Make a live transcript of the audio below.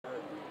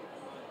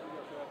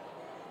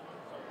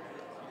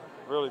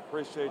really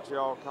appreciate you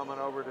all coming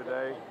over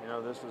today.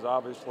 This is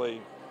obviously,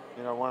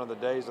 one of the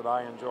days that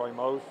I enjoy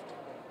most.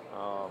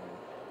 Um,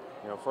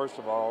 First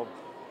of all,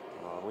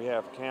 we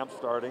have camp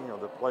starting,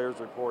 the players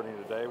reporting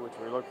today, which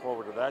we look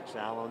forward to that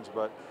challenge,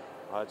 but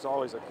it's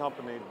always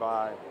accompanied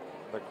by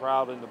the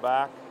crowd in the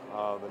back,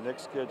 the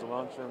Nick's Kids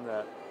Luncheon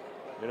that,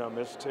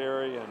 Miss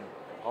Terry and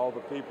all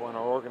the people in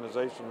our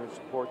organization who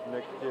support the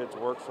Nick Kids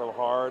work so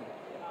hard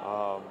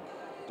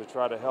to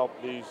try to help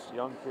these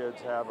young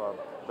kids have a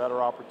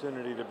better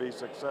opportunity to be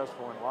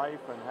successful in life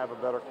and have a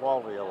better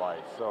quality of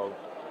life. So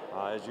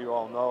as you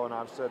all know, and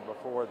I've said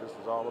before, this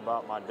is all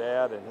about my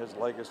dad and his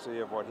legacy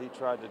of what he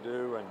tried to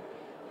do, and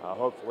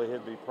hopefully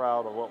he'd be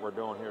proud of what we're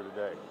doing here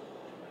today.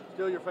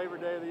 Still your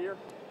favorite day of the year?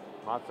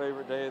 My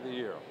favorite day of the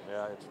year.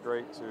 Yeah, it's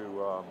great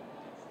to,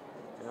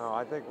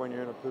 I think when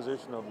you're in a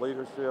position of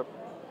leadership,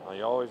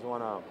 you always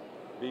want to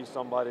be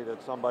somebody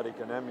that somebody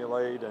can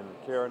emulate and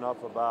care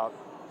enough about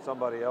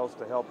somebody else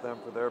to help them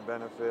for their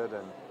benefit.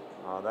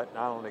 And that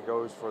not only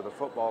goes for the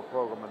football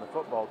program and the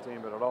football team,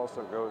 but it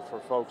also goes for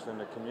folks in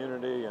the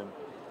community. And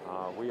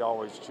we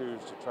always choose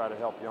to try to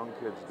help young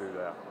kids do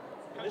that.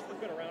 And this has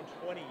been around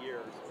 20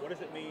 years. What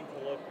does it mean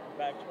to look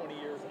back 20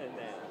 years and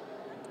now?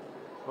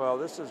 Well,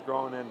 this has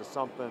grown into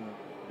something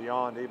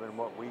beyond even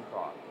what we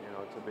thought.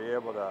 To be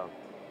able to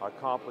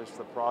accomplish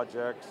the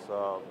projects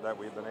that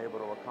we've been able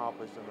to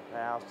accomplish in the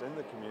past in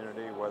the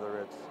community, whether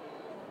it's,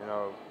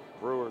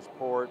 Brewer's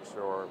Porch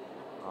or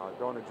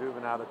going to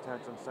Juvenile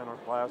Detention Center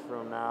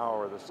classroom now,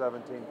 or the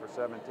 17 for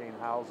 17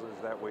 houses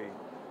that we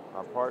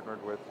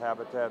partnered with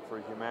Habitat for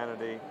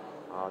Humanity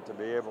to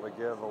be able to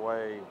give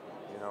away,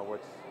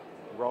 what's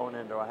grown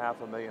into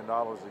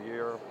 $500,000 a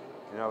year,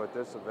 at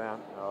this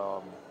event.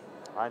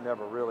 I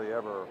never really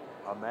ever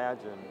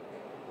imagined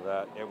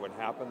that it would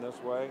happen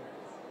this way.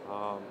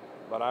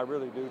 But I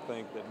really do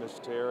think that Miss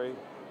Terry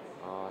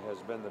has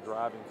been the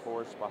driving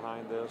force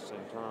behind this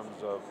in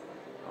terms of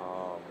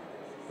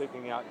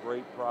picking out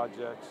great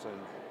projects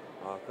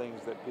and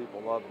things that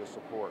people love to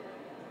support.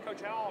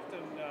 Coach, how often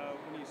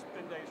when you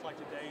spend days like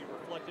today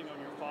reflecting on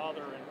your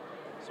father and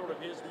sort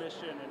of his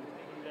mission,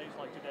 and days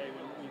like today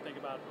when you think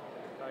about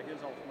his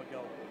ultimate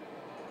goal?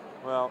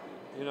 Well,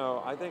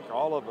 I think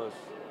all of us,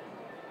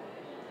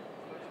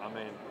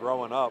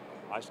 growing up,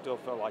 I still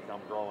feel like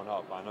I'm growing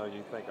up. I know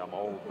you think I'm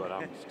old, but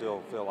I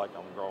still feel like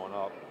I'm growing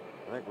up.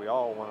 I think we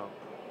all want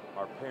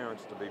our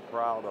parents to be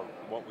proud of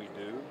what we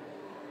do.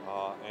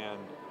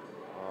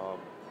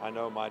 I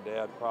know my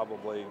dad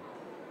probably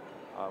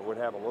would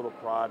have a little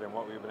pride in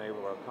what we've been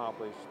able to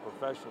accomplish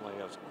professionally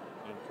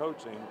in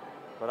coaching,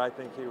 but I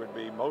think he would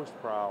be most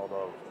proud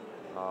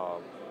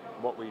of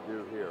what we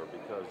do here,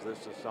 because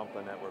this is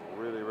something that was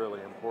really, really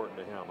important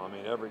to him.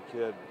 Every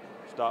kid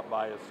stopped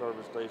by his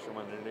service station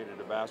when they needed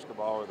a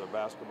basketball, or their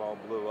basketball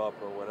blew up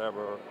or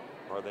whatever,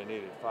 or they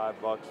needed $5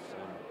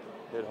 and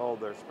he'd hold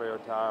their spare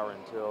tire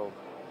until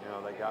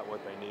they got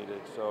what they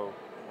needed. So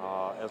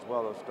as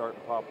well as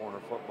starting Pop Warner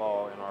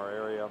football in our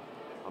area,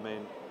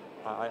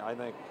 I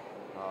think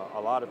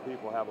a lot of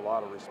people have a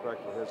lot of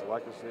respect for his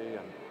legacy,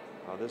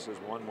 and this is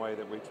one way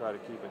that we try to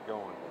keep it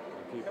going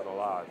and keep it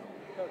alive.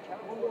 Coach, how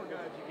many more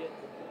guys you get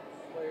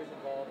players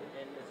involved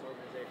in this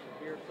organization?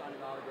 Here,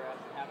 signing autographs,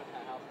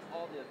 Habitat House,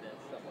 all the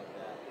events, stuff like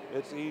that.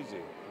 It's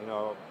easy.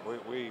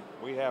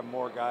 We have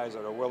more guys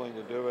that are willing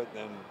to do it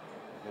than,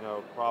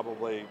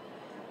 probably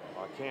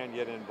can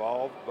get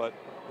involved.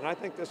 And I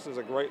think this is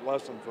a great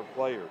lesson for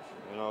players,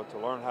 to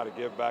learn how to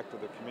give back to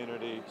the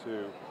community,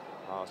 to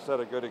set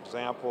a good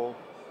example.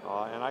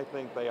 And I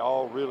think they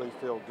all really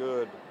feel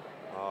good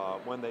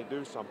when they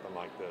do something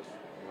like this.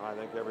 I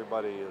think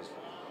everybody has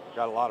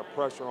got a lot of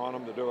pressure on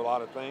them to do a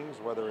lot of things,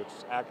 whether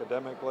it's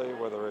academically,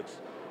 whether it's,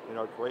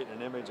 creating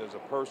an image as a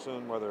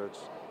person, whether it's,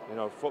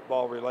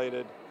 football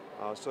related.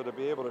 So to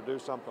be able to do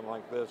something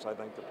like this, I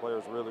think the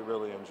players really,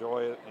 really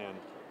enjoy it. And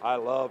I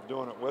love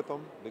doing it with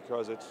them,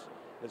 because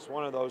it's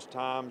one of those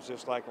times,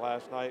 just like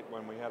last night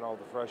when we had all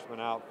the freshmen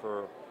out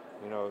for,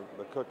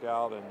 the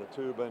cookout and the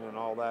tubing and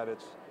all that.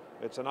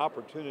 It's an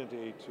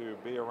opportunity to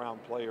be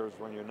around players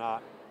when you're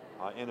not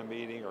in a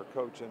meeting or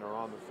coaching or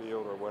on the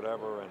field or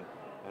whatever.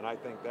 And I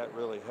think that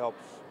really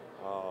helps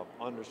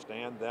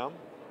understand them,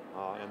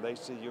 and they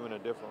see you in a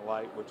different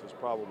light, which is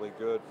probably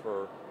good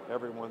for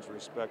everyone's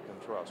respect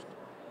and trust.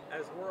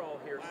 As we're all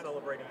here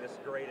celebrating this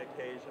great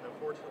occasion,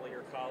 unfortunately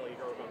your colleague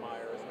Urban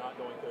Meyer is not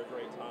going through a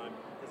great time.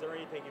 Is there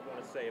anything you want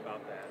to say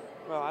about that?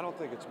 Well, I don't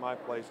think it's my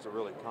place to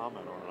really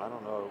comment on it. I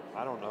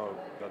don't know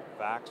the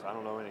facts. I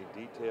don't know any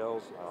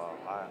details.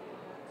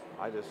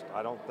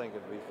 I don't think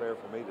it'd be fair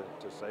for me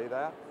to say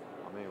that.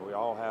 We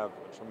all have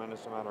a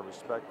tremendous amount of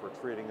respect for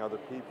treating other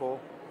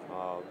people,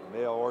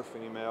 male or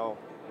female,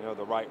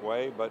 the right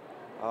way. But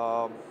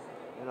I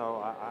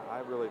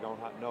really don't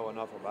know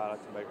enough about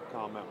it to make a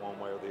comment one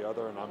way or the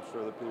other. And I'm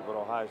sure the people at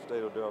Ohio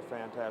State will do a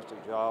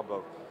fantastic job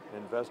of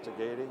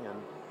investigating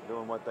and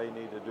doing what they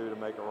need to do to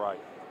make it right.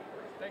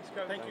 Thanks,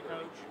 Coach. Thank you,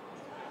 Coach.